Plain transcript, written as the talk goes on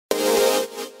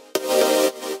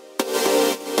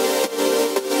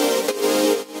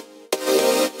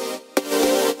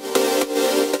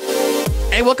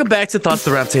Hey, welcome back to Thoughts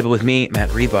at the Roundtable with me, Matt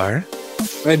Rebar.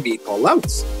 And me, Paul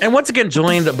Loutz. And once again,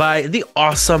 joined by the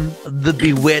awesome, the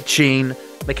bewitching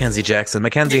Mackenzie Jackson.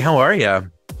 Mackenzie, how are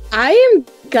you? I am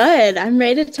good. I'm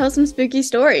ready to tell some spooky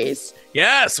stories.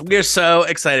 Yes, we're so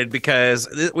excited because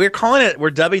we're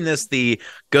dubbing this the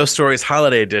Ghost Stories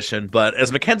Holiday Edition. But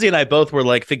as Mackenzie and I both were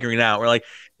like figuring out, we're like,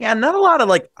 yeah, not a lot of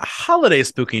like holiday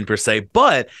spooking per se,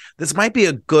 but this might be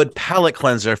a good palate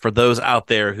cleanser for those out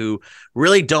there who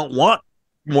really don't want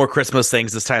more Christmas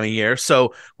things this time of year.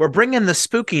 So we're bringing the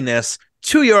spookiness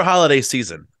to your holiday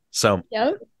season. So,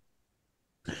 Yep.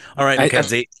 All right,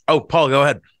 Mackenzie. Paul, go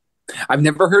ahead. I've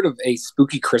never heard of a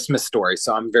spooky Christmas story,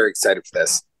 so I'm very excited for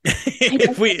this.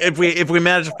 if we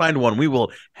manage to find one, we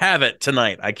will have it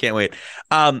tonight. I can't wait.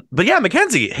 But yeah,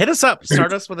 Mackenzie, hit us up.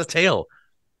 Start us with a tale.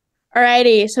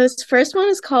 Alrighty. So this first one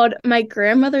is called My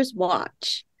Grandmother's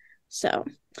Watch. So,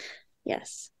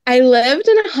 yes. I lived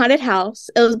in a haunted house.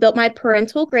 It was built by my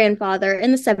parental grandfather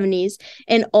in the 70s,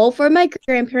 and all four of my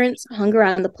grandparents hung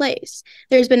around the place.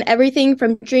 There's been everything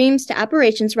from dreams to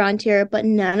apparitions around here, but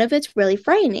none of it's really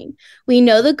frightening. We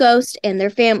know the ghost and their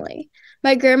family.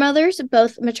 My grandmothers,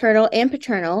 both maternal and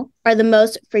paternal, are the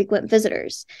most frequent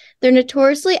visitors. They're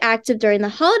notoriously active during the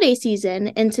holiday season,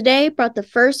 and today brought the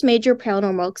first major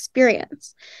paranormal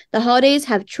experience. The holidays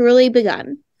have truly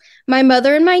begun. My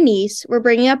mother and my niece were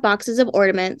bringing up boxes of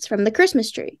ornaments from the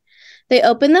Christmas tree. They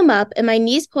opened them up, and my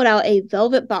niece pulled out a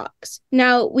velvet box.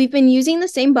 Now, we've been using the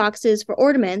same boxes for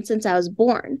ornaments since I was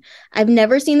born. I've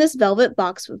never seen this velvet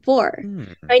box before.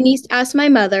 My niece asked my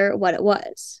mother what it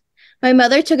was. My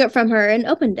mother took it from her and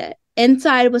opened it.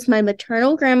 Inside was my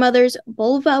maternal grandmother's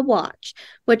Bulva watch,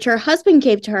 which her husband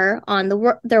gave to her on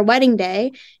their wedding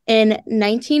day in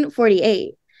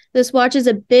 1948. This watch is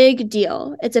a big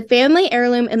deal. It's a family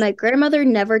heirloom, and my grandmother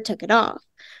never took it off.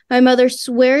 My mother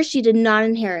swears she did not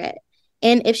inherit it,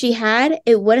 and if she had,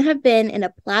 it wouldn't have been in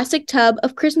a plastic tub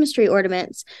of Christmas tree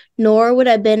ornaments, nor would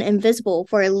have been invisible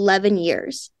for 11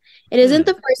 years. It isn't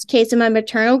the first case of my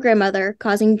maternal grandmother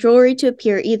causing jewelry to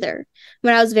appear either.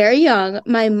 When I was very young,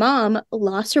 my mom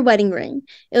lost her wedding ring.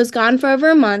 It was gone for over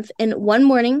a month, and one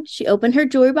morning, she opened her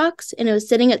jewelry box, and it was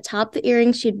sitting atop the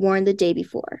earrings she'd worn the day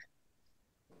before.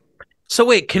 So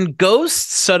wait, can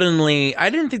ghosts suddenly... I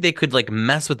didn't think they could like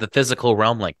mess with the physical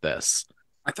realm like this.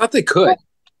 I thought they could.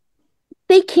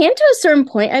 They can to a certain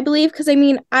point, I believe, because I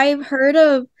mean, I've heard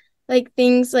of like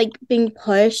things like being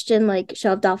pushed and like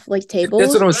shoved off like tables.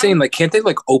 That's what I'm saying. Like, can't they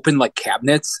like open like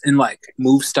cabinets and like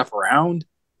move stuff around?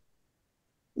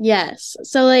 Yes.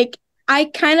 So like,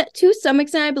 I kind of, to some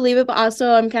extent, I believe it, but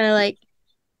also I'm kind of like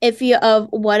iffy of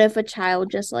what if a child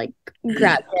just like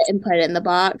grabbed it and put it in the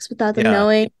box without them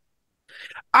knowing.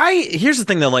 Here's the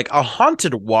thing though, like a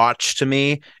haunted watch to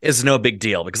me is no big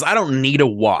deal because I don't need a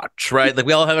watch, right? Like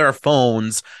we all have our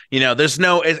phones, there's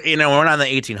no, we're not in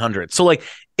the 1800s. So like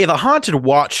if a haunted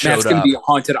watch showed That's going to be a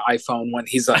haunted iPhone when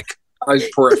he's like on his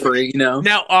periphery,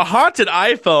 Now a haunted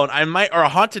iPhone, or a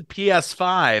haunted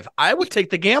PS5, I would take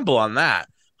the gamble on that.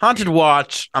 Haunted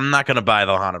watch, I'm not going to buy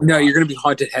the haunted watch. No, you're going to be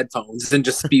haunted headphones and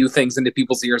just spew things into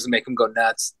people's ears and make them go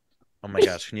nuts. Oh my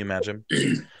gosh, can you imagine?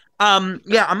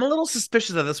 Yeah, I'm a little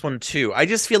suspicious of this one too. I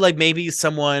just feel like maybe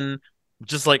someone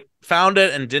just like found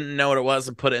it and didn't know what it was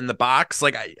and put it in the box.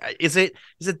 Like, is it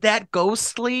that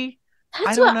ghostly?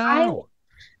 That's I don't know.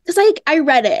 Because like I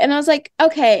read it and I was like,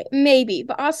 okay, maybe,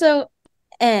 but also,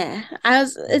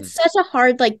 it's such a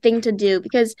hard like thing to do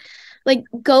because like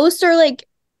ghosts are like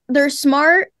they're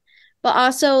smart, but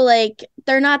also like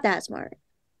they're not that smart.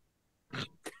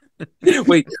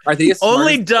 Wait, are they as smart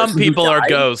only as the dumb person people who are died?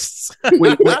 ghosts?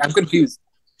 wait, I'm confused.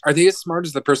 Are they as smart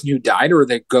as the person who died, or are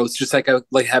they ghosts just like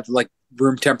have like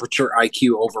room temperature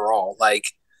IQ overall? Like,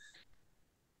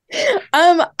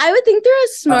 I would think they're as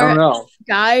I smart don't know. as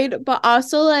died, but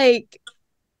also like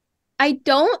I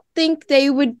don't think they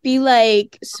would be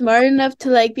like smart enough to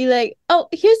like be like, oh,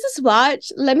 here's this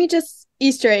watch. Let me just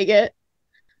Easter egg it.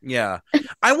 Yeah.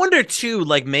 I wonder too,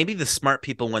 like maybe the smart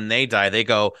people when they die, they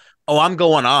go, oh, I'm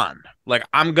going on. Like,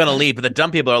 I'm going to leave. But the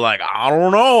dumb people are like, I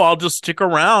don't know. I'll just stick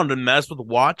around and mess with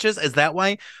watches. Is that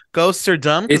why ghosts are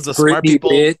dumb? Because the smart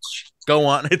people go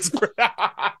on. It's well,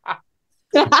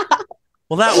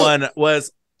 that one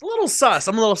was a little sus.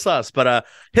 I'm a little sus. But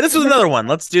hit us with another one.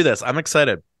 Let's do this. I'm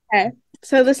excited. Okay.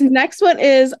 So this next one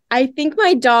is, I think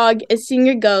my dog is seeing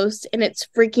a ghost and it's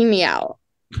freaking me out.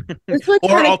 This one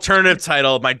Or alternative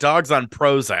title, my dog's on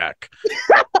Prozac.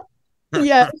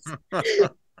 Yes.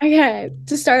 Okay,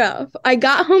 to start off, I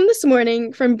got home this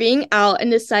morning from being out and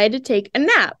decided to take a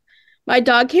nap. My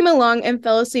dog came along and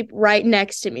fell asleep right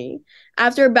next to me.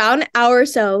 After about an hour or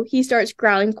so, he starts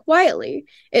growling quietly.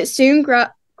 It soon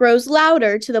grows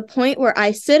louder to the point where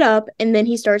I sit up and then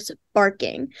he starts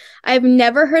barking. I've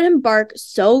never heard him bark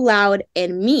so loud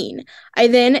and mean. I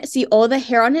then see all the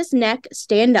hair on his neck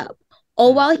stand up.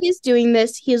 All while he's doing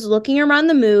this, he is looking around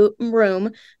the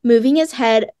room, moving his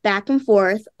head back and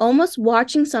forth, almost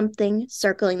watching something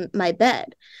circling my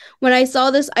bed. When I saw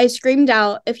this, I screamed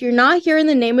out, "If you're not here in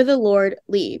the name of the Lord,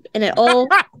 leave." And it all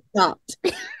stopped.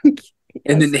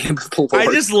 In the name of the Lord.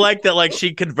 I just like that, like,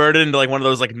 she converted into like one of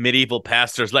those like medieval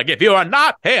pastors. Like, if you are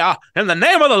not here in the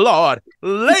name of the Lord,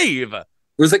 leave.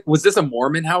 Was this a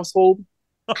Mormon household?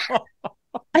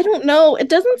 I don't know. It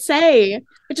doesn't say,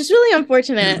 which is really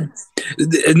unfortunate.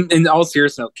 In all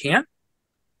seriousness,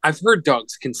 I've heard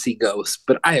dogs can see ghosts,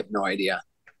 but I have no idea.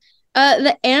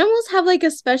 The animals have like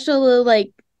a special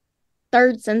like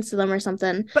third sense to them or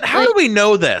something. But how do we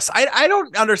know this? I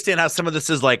don't understand how some of this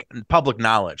is like public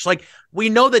knowledge. Like, we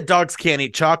know that dogs can't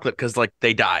eat chocolate because like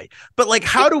they die. But like,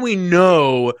 how do we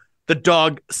know the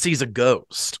dog sees a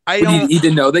ghost? Do you need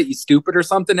to know that you stupid or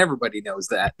something? Everybody knows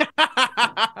that.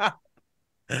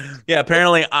 Yeah,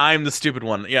 apparently I'm the stupid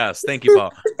one. Yes, thank you,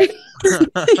 Paul.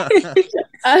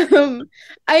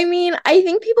 I mean, I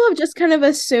think people have just kind of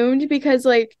assumed because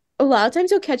like a lot of times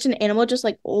you'll catch an animal just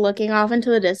like looking off into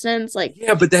the distance, like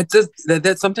yeah, but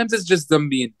that sometimes it's just them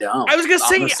being dumb. I was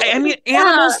gonna say, I mean,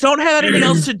 animals don't have anything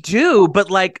else to do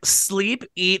but like sleep,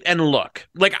 eat, and look.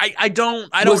 Like I don't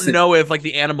know if like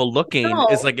the animal looking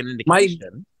is like an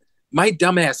indication. My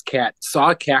dumbass cat saw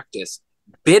a cactus,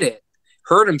 bit it,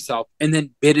 hurt himself, and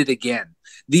then bit it again.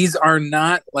 These are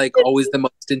not like always the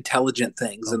most intelligent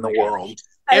things in the world.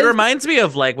 It reminds me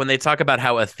of like when they talk about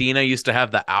how Athena used to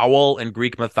have the owl in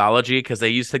Greek mythology because they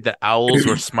used to think that owls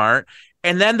were smart.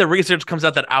 And then the research comes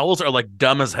out that owls are like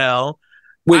dumb as hell.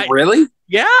 Wait, really?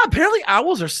 Yeah, apparently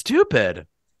owls are stupid.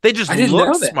 They just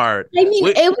look smart. I mean,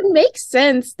 it would make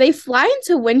sense. They fly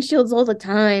into windshields all the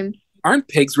time. Aren't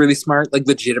pigs really smart? Like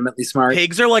legitimately smart?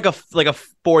 Pigs are like a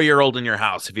 4-year-old in your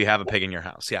house if you have a pig in your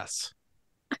house. Yes.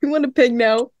 I want a pig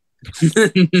now.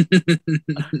 And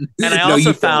I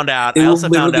also found out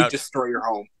destroy your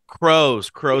home.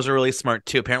 Crows are really smart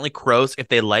too. Apparently crows, if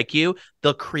they like you,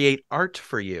 they'll create art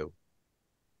for you.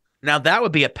 Now that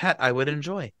would be a pet I would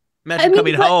enjoy. Imagine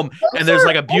coming home and there's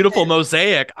like a beautiful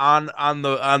mosaic on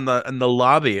the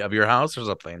lobby of your house or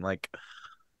something. Like,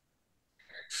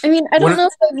 I mean, I don't know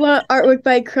if I want artwork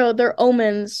by a crow. They're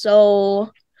omens,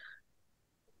 so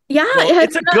yeah,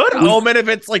 it's a good omen if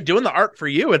it's like doing the art for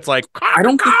you. It's like I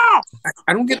don't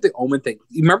get the omen thing.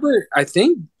 You remember? I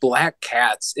think black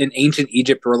cats in ancient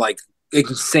Egypt were like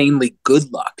insanely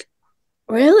good luck.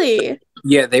 Really?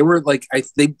 Yeah, they were like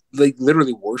they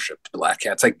literally worshipped black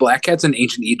cats. Like black cats in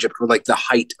ancient Egypt were like the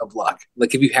height of luck.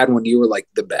 Like if you had one, you were like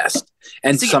the best.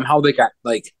 And somehow they got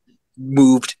like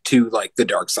moved to like the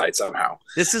dark side somehow.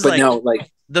 This is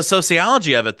the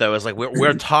sociology of it though is like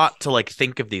we're taught to like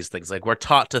think of these things. Like we're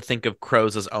taught to think of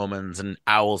crows as omens and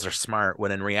owls are smart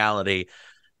when in reality,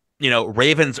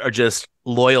 ravens are just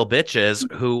loyal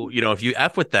bitches who, if you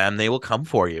F with them, they will come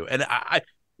for you. And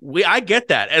I get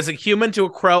that. As a human to a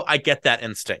crow, I get that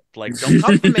instinct. Like, don't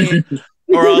come for me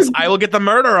or else I will get the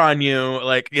murder on you.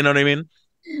 Like, you know what I mean?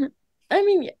 I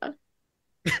mean, yeah.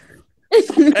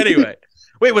 Anyway.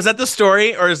 Wait, was that the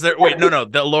story or is there? Wait, no,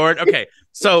 the Lord. Okay,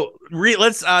 so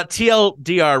let's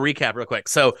TLDR recap real quick.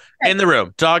 So in the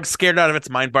room, dog scared out of its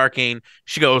mind barking.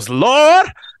 She goes,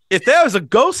 "Lord, if there is a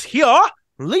ghost here,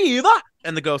 leave."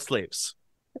 And the ghost leaves.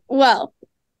 Well,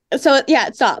 so yeah,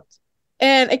 it stopped.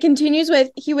 And it continues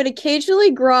with, he would occasionally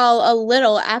growl a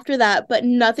little after that, but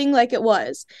nothing like it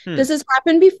was. This has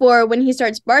happened before when he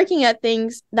starts barking at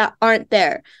things that aren't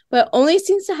there, but only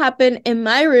seems to happen in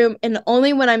my room and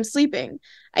only when I'm sleeping.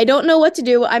 I don't know what to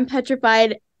do. I'm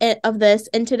petrified of this,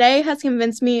 and today has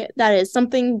convinced me that it is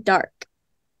something dark.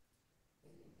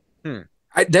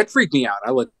 That freaked me out,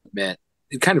 I'll admit.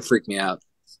 It kind of freaked me out.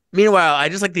 Meanwhile, I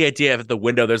just like the idea of at the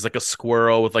window, there's like a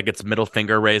squirrel with like its middle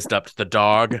finger raised up to the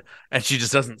dog, and she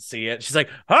just doesn't see it. She's like,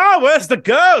 "Oh, where's the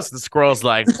ghost?" The squirrel's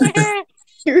like,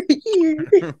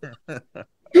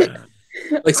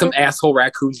 like some asshole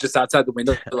raccoon's just outside the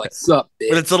window, like, "Sup, bitch?"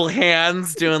 With its little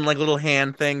hands doing like little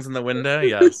hand things in the window.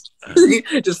 Yes.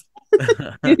 Just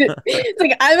it's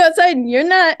like, I'm outside and you're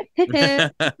not.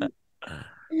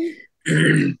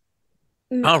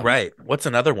 All right. What's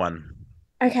another one?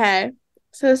 Okay.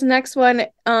 So this next one,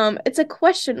 it's a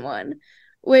question one,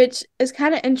 which is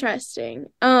kind of interesting.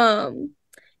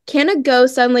 Can a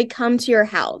ghost suddenly come to your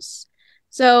house?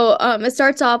 So it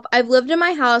starts off, I've lived in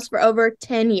my house for over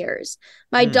 10 years.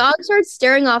 My dog started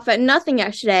staring off at nothing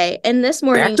yesterday, and this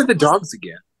morning... Back to the dogs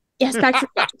again. Yes, back to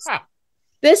the dogs.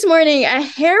 This morning, a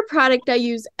hair product I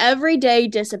use every day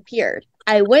disappeared.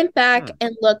 I went back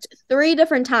and looked 3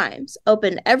 different times,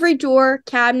 opened every drawer,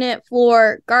 cabinet,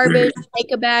 floor, garbage,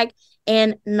 makeup bag,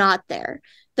 and not there.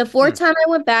 The 4th time I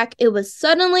went back, it was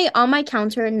suddenly on my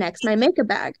counter next to my makeup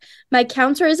bag. My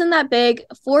counter isn't that big,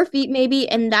 4 feet maybe,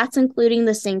 and that's including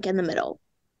the sink in the middle.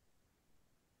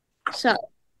 So,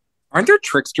 aren't there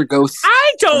trickster ghosts?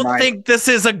 I don't think this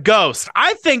is a ghost.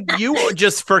 I think you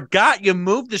just forgot you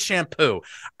moved the shampoo.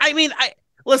 I mean,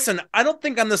 listen, I don't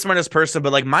think I'm the smartest person,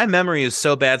 but like my memory is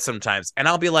so bad sometimes. And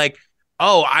I'll be like,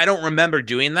 oh, I don't remember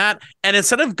doing that. And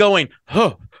instead of going,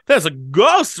 oh, there's a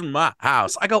ghost in my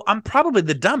house, I go, I'm probably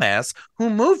the dumbass who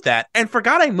moved that and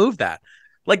forgot I moved that.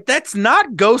 Like, that's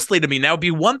not ghostly to me. Now, it'd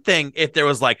be one thing if there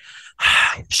was like,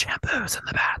 shampoos in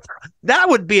the bathroom. That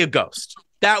would be a ghost.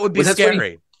 That would be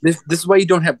scary. This is why you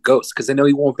don't have ghosts, because they know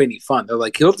he won't be any fun. They're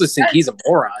like, he'll just think he's a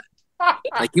moron.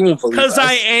 Like, he won't believe us. Because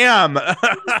I am.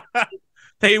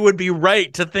 They would be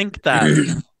right to think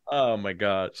that. Oh, my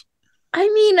gosh. I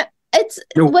mean, it's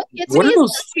what gets me is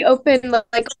that she opened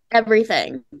like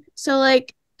everything. So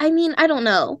like, I mean, I don't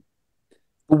know.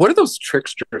 What are those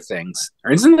trickster things?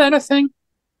 Or isn't that a thing?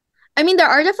 I mean, there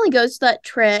are definitely ghosts that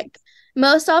trick.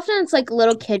 Most often it's like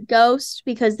little kid ghosts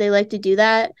because they like to do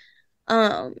that.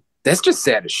 That's just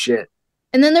sad as shit.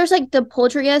 And then there's like the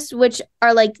poltergeists, which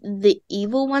are like the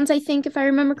evil ones, I think, if I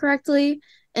remember correctly.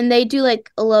 And they do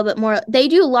like a little bit more. They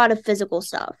do a lot of physical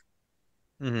stuff.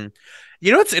 Mm-hmm.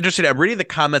 You know what's interesting? I'm reading the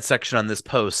comment section on this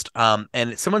post,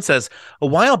 and someone says, a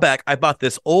while back, I bought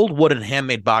this old wooden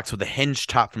handmade box with a hinged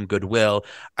top from Goodwill.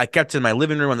 I kept it in my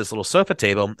living room on this little sofa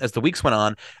table. As the weeks went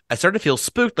on, I started to feel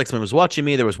spooked, like someone was watching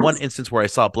me. There was one instance where I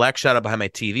saw a black shadow behind my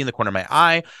TV in the corner of my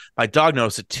eye. My dog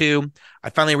noticed it too. I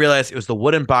finally realized it was the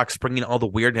wooden box bringing all the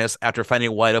weirdness after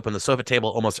finding it wide open on the sofa table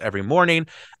almost every morning.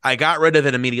 I got rid of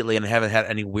it immediately and haven't had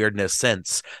any weirdness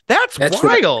since. That's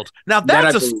wild. Now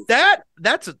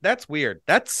that's weird.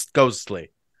 That's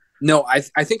ghostly. No,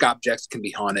 I think objects can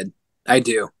be haunted. I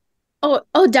do.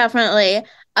 Oh, definitely.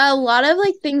 A lot of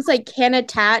like things like can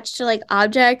attach to like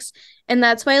objects, and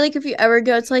that's why like if you ever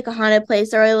go to like a haunted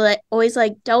place, they're like always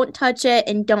like don't touch it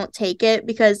and don't take it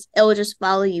because it will just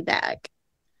follow you back.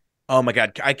 Oh my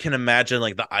God, I can imagine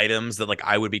like the items that like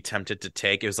I would be tempted to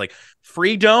take. It was like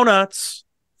free donuts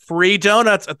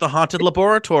at the haunted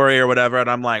laboratory or whatever, and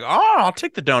I'm like, oh, I'll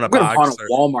take the donut box. I'm going to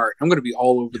Walmart. I'm going to be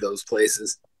all over those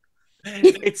places.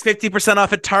 It's 50%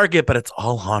 off at Target, but it's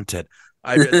all haunted.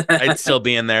 I'd still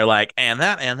be in there like, and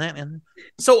that.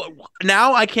 So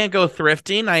now I can't go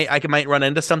thrifting. I might run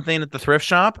into something at the thrift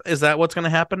shop. Is that what's going to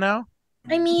happen now?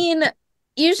 I mean,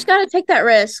 you just got to take that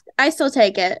risk. I still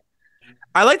take it.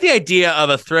 I like the idea of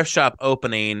a thrift shop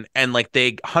opening and like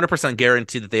they 100%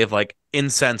 guarantee that they have like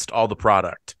incensed all the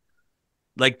product.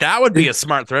 Like that would be a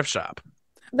smart thrift shop.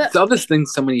 Saw this thing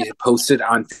somebody had posted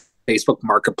on Facebook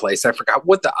Marketplace. I forgot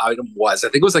what the item was. I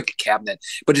think it was like a cabinet,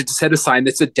 but it just had a sign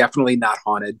that said definitely not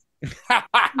haunted.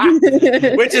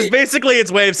 Which is basically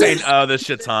its way of saying, oh, this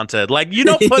shit's haunted. Like you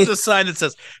don't put the sign that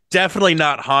says definitely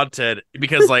not haunted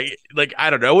because like I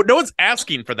don't know. No one's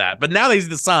asking for that. But now they see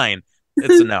the sign.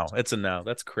 It's a no. It's a no.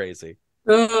 That's crazy.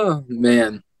 Oh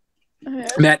man.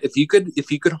 Matt, if you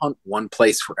could haunt one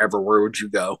place forever, where would you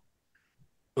go?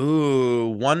 Ooh,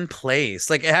 one place.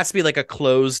 Like it has to be like a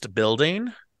closed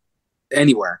building.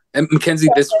 Anywhere. And Mackenzie,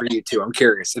 this for you too. I'm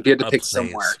curious. If you had to pick place.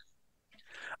 Somewhere.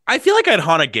 I feel like I'd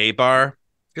haunt a gay bar.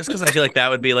 Just because I feel like that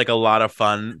would be like a lot of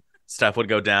fun stuff would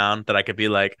go down that I could be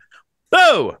like,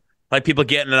 oh, like people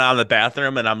getting it out of the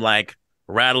bathroom and I'm like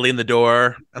rattling the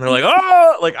door and they're like,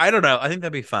 oh, like I don't know. I think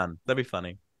that'd be fun. That'd be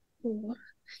funny.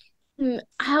 This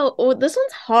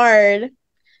one's hard.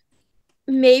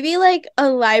 Maybe like a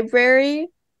library,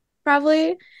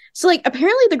 probably. So like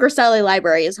apparently the Griselli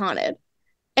library is haunted.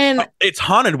 And it's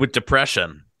haunted with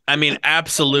depression. I mean,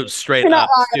 absolute straight up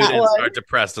students are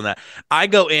depressed on that. I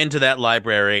go into that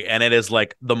library and it is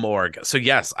like the morgue. So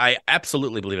yes, I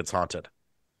absolutely believe it's haunted.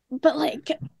 But like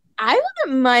I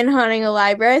wouldn't mind haunting a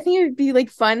library. I think it would be like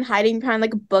fun hiding behind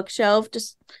like a bookshelf,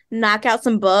 just knock out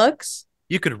some books.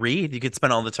 You could read. You could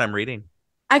spend all the time reading.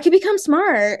 I could become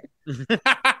smart.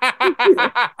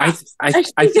 I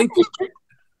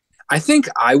think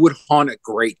I would haunt a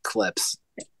Great Clips.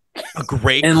 A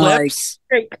Great Clips?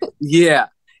 Like, yeah.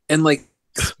 And like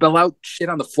spell out shit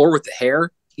on the floor with the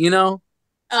hair, you know?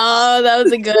 Oh, that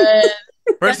was a good.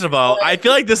 First of all, I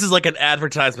feel like this is like an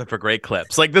advertisement for Great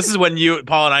Clips. Like this is when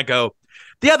Paul and I go,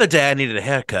 the other day I needed a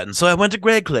haircut, and so I went to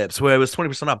Great Clips where it was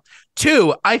 20% off.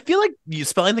 2, I feel like you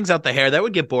spelling things out the hair, that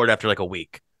would get bored after like a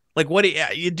week. Like what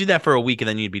you do that for a week and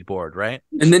then you'd be bored, right?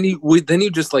 And then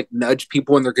you just like nudge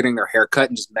people when they're getting their hair cut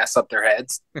and just mess up their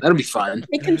heads. That'd be fun.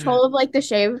 Take control of like the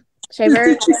shave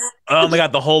shaver. Oh my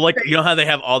god, the whole like you know how they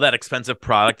have all that expensive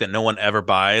product that no one ever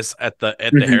buys at the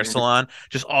hair salon?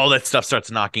 Just all that stuff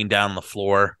starts knocking down the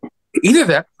floor. Either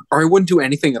that or I wouldn't do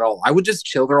anything at all. I would just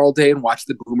chill there all day and watch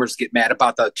the boomers get mad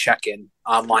about the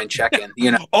online check-in,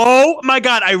 you know. Oh my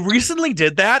god, I recently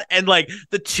did that and like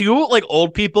the two like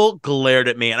old people glared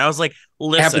at me and I was like,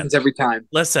 listen. It happens every time.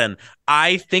 Listen,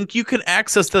 I think you can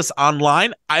access this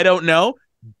online. I don't know.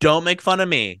 Don't make fun of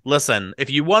me. Listen, if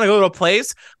you want to go to a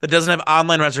place that doesn't have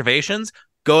online reservations,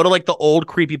 go to like the old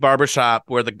creepy barbershop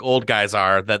where the old guys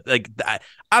are. That like I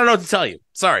don't know what to tell you.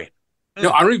 Sorry. No,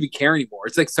 I don't even care anymore.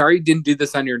 It's like, sorry, you didn't do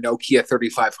this on your Nokia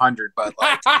 3500, but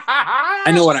like,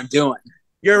 I know what I'm doing.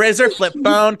 Your Razor flip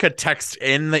phone could text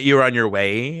in that you were on your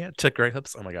way to Great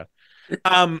Hips. Oh my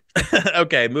god.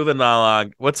 Okay, moving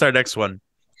along. What's our next one?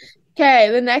 Okay,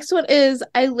 the next one is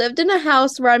I lived in a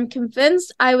house where I'm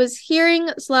convinced I was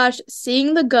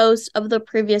hearing/seeing the ghost of the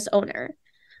previous owner.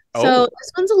 So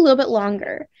this one's a little bit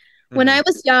longer. When I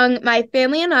was young, my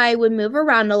family and I would move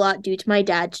around a lot due to my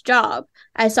dad's job.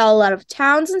 I saw a lot of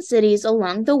towns and cities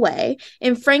along the way,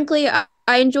 and frankly, I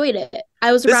enjoyed it.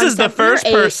 I was around This is the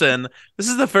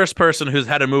first person who's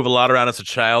had to move a lot around as a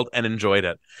child and enjoyed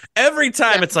it. Every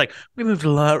time it's like, we moved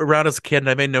a lot around as a kid and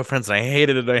I made no friends and I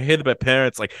hated it. I hated my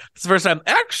parents. Like, it's the first time.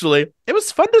 Actually, it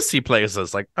was fun to see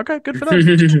places. Like, okay, good for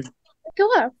them. Go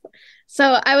up.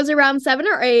 So I was around 7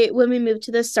 or 8 when we moved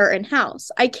to this certain house.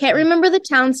 I can't remember the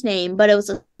town's name, but it was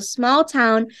a small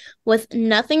town with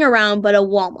nothing around but a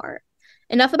Walmart.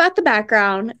 Enough about the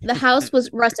background. The house was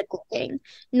rustic looking,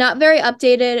 not very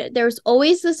updated. There was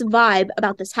always this vibe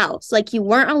about this house, like you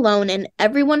weren't alone and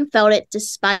everyone felt it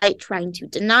despite trying to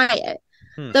deny it.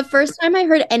 The first time I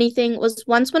heard anything was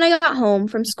once when I got home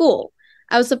from school.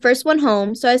 I was the first one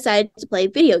home, so I decided to play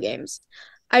video games.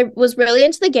 I was really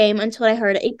into the game until I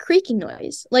heard a creaking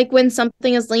noise, like when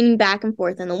something is leaning back and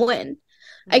forth in the wind.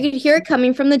 I could hear it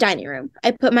coming from the dining room.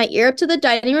 I put my ear up to the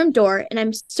dining room door, and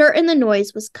I'm certain the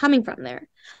noise was coming from there.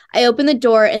 I open the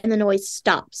door, and the noise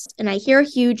stops, and I hear a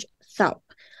huge thump.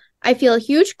 I feel a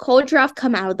huge cold draft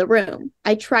come out of the room.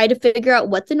 I try to figure out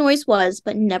what the noise was,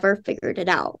 but never figured it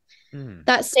out.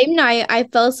 That same night, I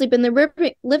fell asleep in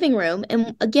the living room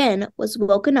and again was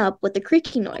woken up with the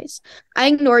creaking noise. I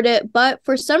ignored it, but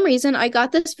for some reason, I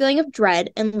got this feeling of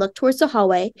dread and looked towards the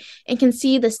hallway and can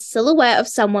see the silhouette of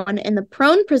someone in the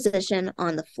prone position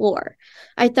on the floor.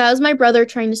 I thought it was my brother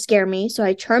trying to scare me, so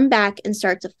I turn back and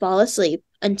start to fall asleep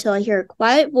until I hear a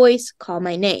quiet voice call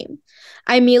my name.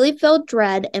 I immediately felt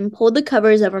dread and pulled the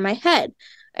covers over my head.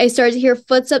 I started to hear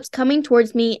footsteps coming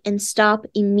towards me and stop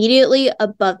immediately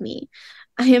above me.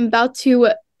 I am about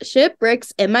to shit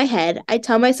bricks in my head. I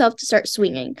tell myself to start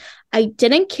swinging. I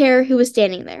didn't care who was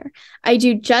standing there. I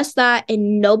do just that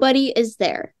and nobody is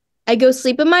there. I go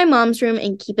sleep in my mom's room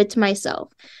and keep it to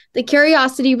myself. The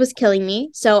curiosity was killing me,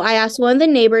 so I asked one of the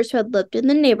neighbors who had lived in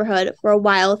the neighborhood for a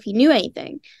while if he knew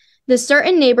anything. This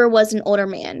certain neighbor was an older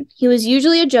man. He was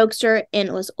usually a jokester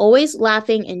and was always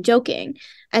laughing and joking.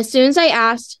 As soon as I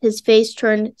asked, his face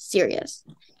turned serious.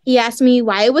 He asked me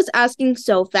why I was asking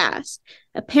so fast.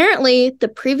 Apparently, the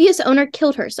previous owner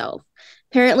killed herself.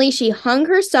 Apparently, she hung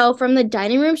herself from the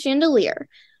dining room chandelier.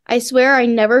 I swear I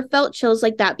never felt chills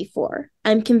like that before.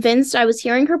 I'm convinced I was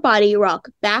hearing her body rock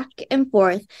back and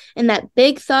forth and that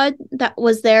big thud that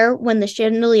was there when the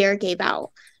chandelier gave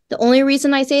out. The only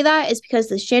reason I say that is because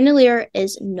the chandelier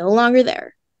is no longer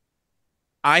there.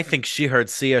 I think she heard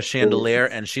Sia Chandelier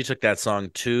and she took that song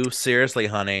too seriously,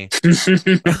 honey. Oh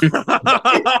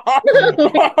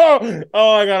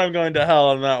my god, I'm going to hell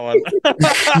on that one.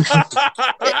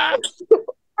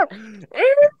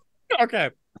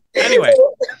 Okay. Anyway.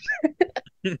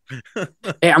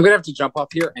 Hey, I'm gonna have to jump off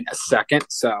here in a second.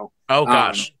 So oh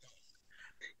gosh.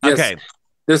 Okay.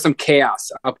 There's some chaos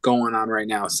up going on right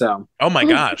now. So oh my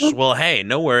gosh. Well, hey,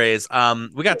 no worries.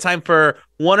 We got time for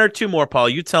one or two more, Paul.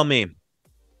 You tell me.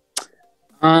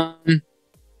 I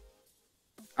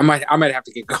might have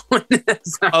to get going.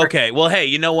 Okay. Well, hey,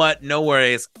 you know what? No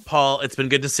worries, Paul. It's been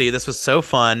good to see you. This was so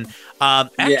fun.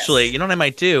 Actually, you know what I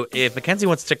might do? If Mackenzie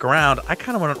wants to stick around, I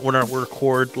kind of want to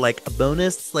record like a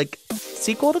bonus like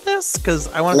sequel to this because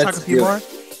I want to talk a few more.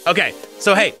 Okay.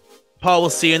 So hey, Paul, we'll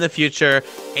see you in the future,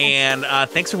 and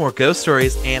thanks for more ghost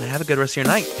stories. And have a good rest of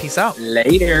your night. Peace out.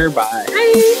 Later. Bye.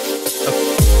 Bye.